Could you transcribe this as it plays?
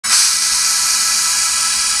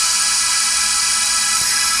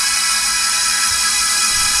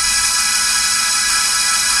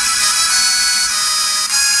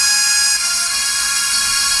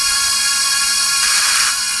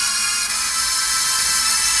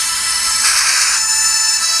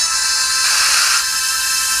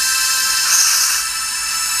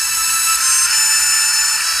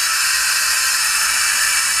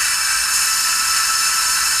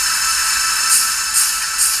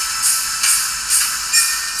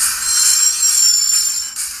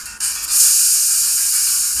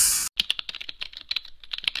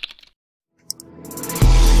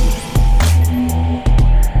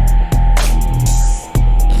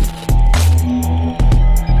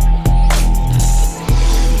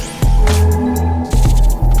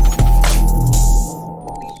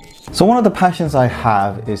So one of the passions I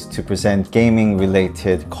have is to present gaming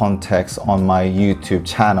related context on my YouTube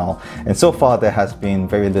channel, and so far there has been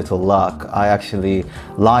very little luck. I actually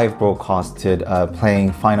live broadcasted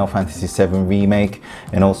playing Final Fantasy VII Remake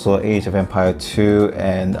and also Age of Empire 2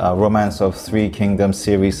 and Romance of Three Kingdoms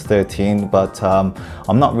Series 13, but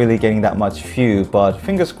I'm not really getting that much view, but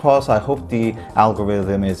fingers crossed. I hope the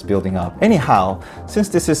algorithm is building up. Anyhow, since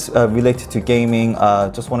this is related to gaming,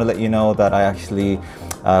 just want to let you know that I actually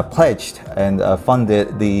pledged and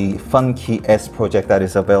funded the Funkey S project that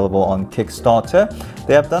is available on Kickstarter.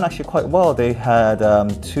 They have done actually quite well. They had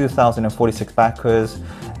 2,046 backers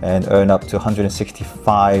and earned up to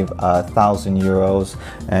 165,000 euros,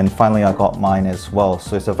 and finally I got mine as well.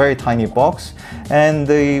 So it's a very tiny box, and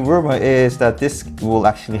the rumor is that this will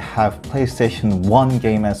actually have PlayStation 1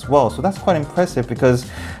 game as well. So that's quite impressive, because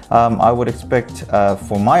I would expect,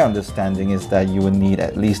 for my understanding, is that you would need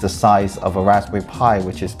at least the size of a Raspberry Pi,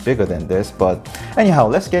 which is bigger than this. But anyhow,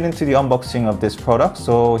 let's get into the unboxing of this product.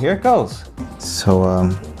 So here it goes. So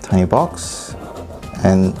tiny box,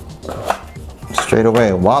 and straight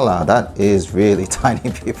away, voila, that is really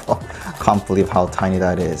tiny, people. Can't believe how tiny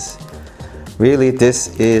that is. Really, this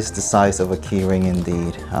is the size of a keyring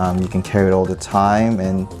indeed. You can carry it all the time.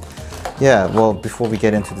 And yeah, well, before we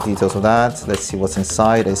get into the details of that, let's see what's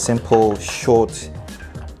inside. A simple short,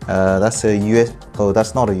 that's a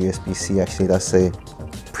that's not a USB-C actually, that's a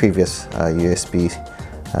previous USB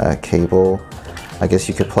cable. I guess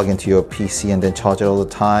you could plug into your PC and then charge it all the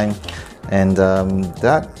time. And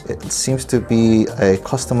that it seems to be a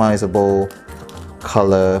customizable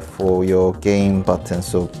color for your game button.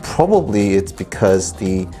 So probably it's because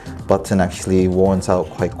the button actually warms out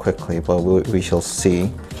quite quickly, but we shall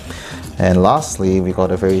see. And lastly, we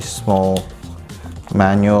got a very small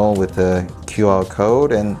manual with a QR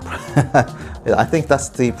code, and I think that's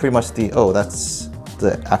pretty much the that's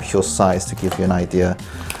the actual size, to give you an idea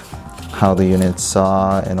how the units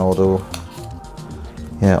are, and all the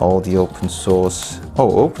open source.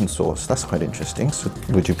 Oh, open source, that's quite interesting. So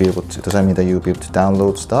would you be able to, does that mean that you'll be able to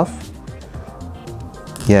download stuff?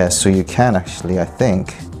 Yeah, so you can actually, I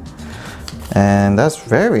think. And that's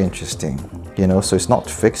very interesting, you know, so it's not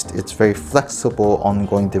fixed, it's very flexible,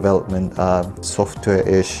 ongoing development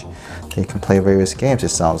software-ish. You can play various games, it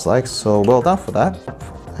sounds like. So well done for that.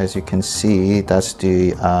 As you can see, that's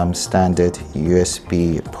the standard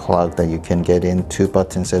USB plug that you can get in, 2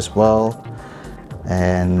 buttons as well.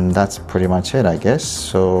 And that's pretty much it, I guess.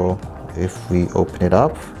 So if we open it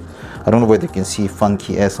up, I don't know whether you can see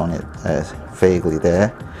Funkey S on it vaguely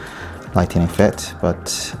there, lighting effect, but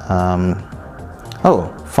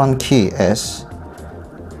oh, Funkey S,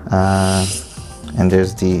 and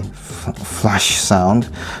there's the flash sound.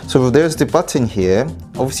 So there's the button here.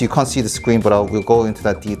 Obviously you can't see the screen, but we'll go into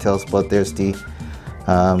that details. But there's the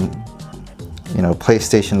you know,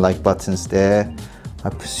 PlayStation-like buttons there. I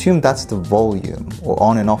presume that's the volume or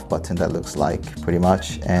on and off button, that looks like, pretty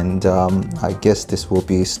much. And I guess this will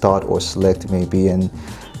be start or select, maybe, and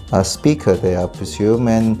a speaker there, I presume.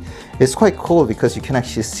 And it's quite cool because you can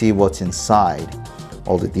actually see what's inside,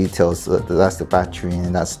 all the details. That's the battery,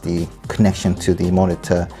 and that's the connection to the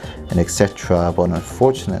monitor, and etc. But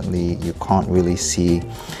unfortunately, you can't really see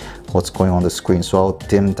what's going on the screen, so I'll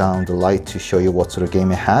dim down the light to show you what sort of game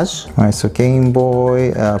it has. All right, so Game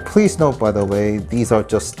Boy. Please note, by the way, these are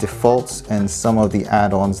just defaults and some of the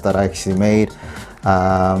add-ons that I actually made,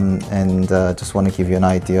 and just want to give you an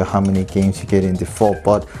idea how many games you get in default.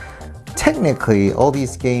 But technically, all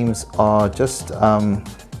these games are just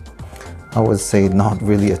I would say not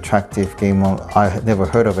really attractive game. I had never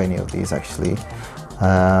heard of any of these actually.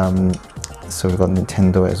 So we've got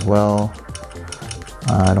Nintendo as well.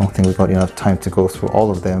 I don't think we've got enough time to go through all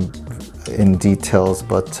of them in details,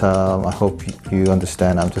 but I hope you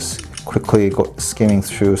understand. I'm just quickly skimming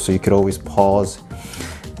through, so you could always pause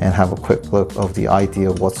and have a quick look of the idea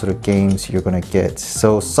of what sort of games you're going to get.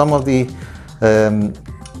 So some of the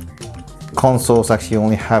consoles actually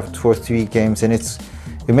only have 2 or 3 games, and it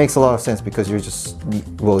makes a lot of sense because you're just,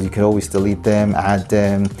 well, you can always delete them, add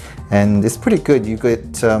them, and it's pretty good. You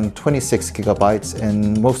get 26 gigabytes,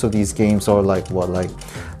 and most of these games are like what, like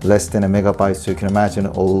less than a megabyte. So you can imagine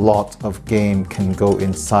a lot of game can go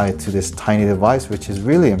inside to this tiny device, which is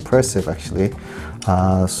really impressive actually.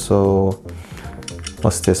 So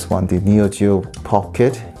what's this one? The Neo Geo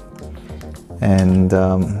Pocket, and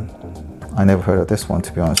I never heard of this one,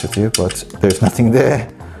 to be honest with you, but there's nothing there.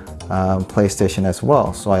 PlayStation as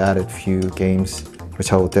well, so I added a few games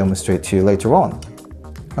which I will demonstrate to you later on.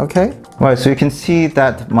 Okay, right, so you can see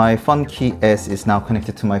that my Funkey S is now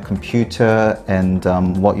connected to my computer, and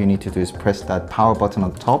what you need to do is press that power button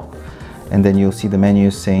on the top, and then you'll see the menu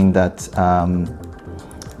saying that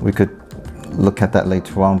we could look at that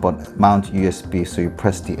later on, but mount USB. So you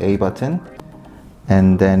press the A button,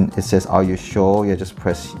 and then it says, are you sure? You just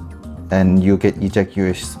press, and you get eject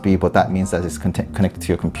USB, but that means that it's connected to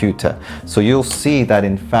your computer. So you'll see that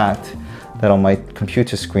in fact, that on my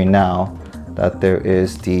computer screen now, that there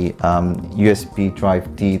is the USB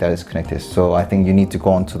drive D that is connected. So I think you need to go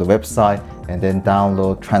onto the website and then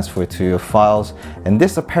download, transfer it to your files. And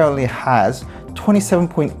this apparently has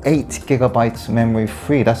 27.8 gigabytes memory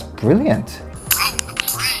free. That's brilliant.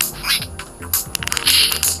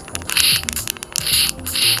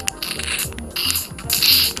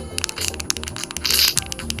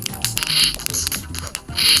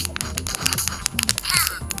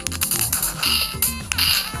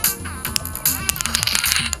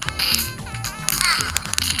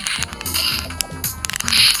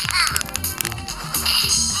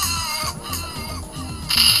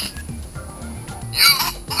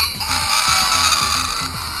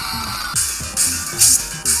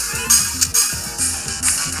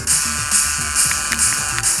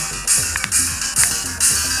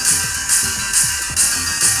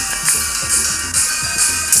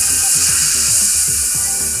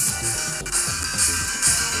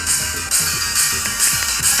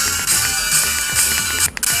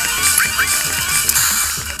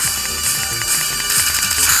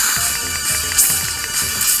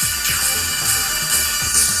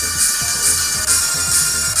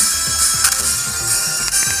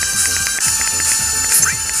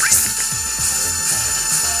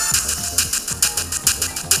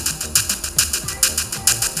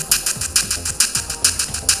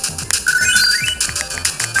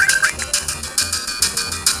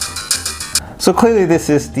 So clearly this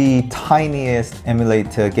is the tiniest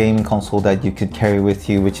emulator gaming console that you could carry with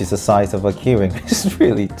you, which is the size of a keyring. It's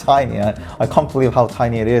really tiny. I can't believe how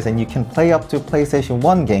tiny it is, and you can play up to PlayStation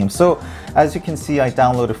 1 games. So as you can see, I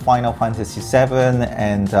downloaded Final Fantasy 7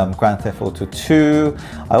 and Grand Theft Auto 2.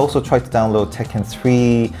 I also tried to download Tekken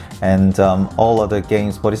 3 and all other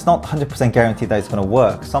games, but it's not 100% guaranteed that it's going to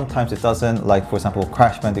work. Sometimes it doesn't, like for example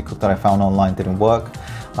Crash Bandicoot that I found online didn't work.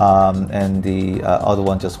 And the other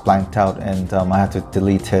one just blanked out, and I had to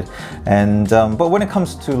delete it. And but when it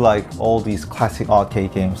comes to like all these classic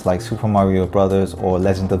arcade games like Super Mario Brothers or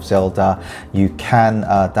Legend of Zelda, you can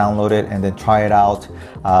download it and then try it out,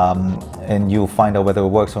 and you'll find out whether it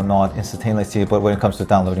works or not instantaneously. But when it comes to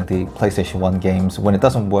downloading the PlayStation 1 games, when it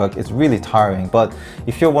doesn't work, it's really tiring. But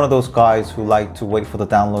if you're one of those guys who like to wait for the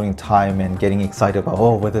downloading time and getting excited about,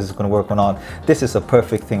 oh, whether this is going to work or not, this is a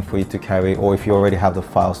perfect thing for you to carry. Or if you already have the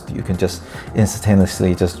file, you can just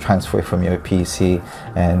instantaneously just transfer it from your PC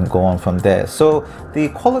and go on from there. So the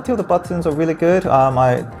quality of the buttons are really good.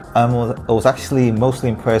 I was actually mostly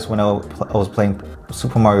impressed when I was playing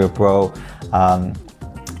Super Mario Bros.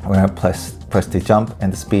 When I pressed the jump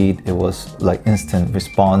and the speed, it was like instant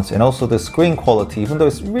response. And also the screen quality, even though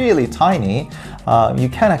it's really tiny, you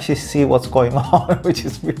can actually see what's going on, which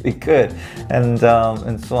is really good, and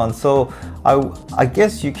so on. So I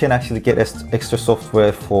guess you can actually get extra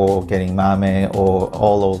software for getting MAME or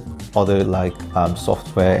all of other like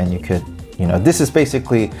software, and you could, you know, this is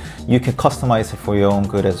basically, you can customize it for your own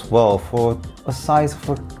good as well, for a size of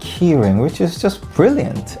a keyring, which is just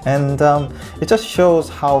brilliant. And it just shows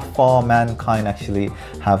how far mankind actually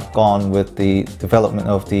have gone with the development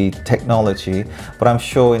of the technology. But I'm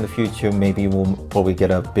sure in the future maybe we'll probably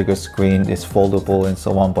get a bigger screen, it's foldable and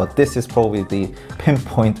so on, but this is probably the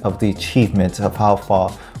pinpoint of the achievement of how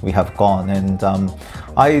far we have gone. And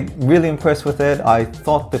I really impressed with it. I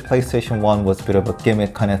thought the PlayStation 1 was a bit of a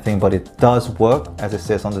gimmick kind of thing, but it does work as it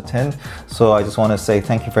says on the tin. So I just want to say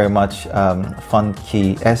thank you very much,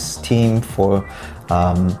 Funkey S team, for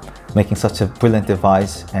making such a brilliant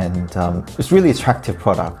device, and it's really attractive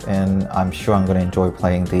product, and I'm sure I'm going to enjoy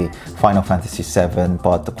playing the Final Fantasy 7.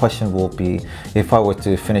 But the question will be, if I were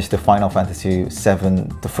to finish the Final Fantasy 7,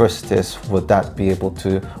 the first disc, would that be able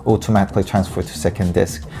to automatically transfer to second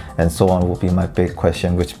disc, and so on will be my big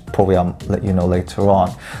question, which probably I'll let you know later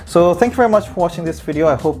on. So thank you very much for watching this video.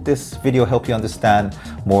 I hope this video helped you understand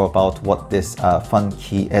more about what this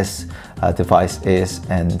Funkey S device is,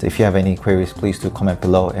 and if you have any queries, please do comment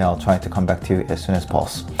below and I'll try to come back to you as soon as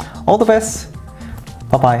possible. All the best.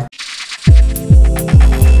 Bye bye.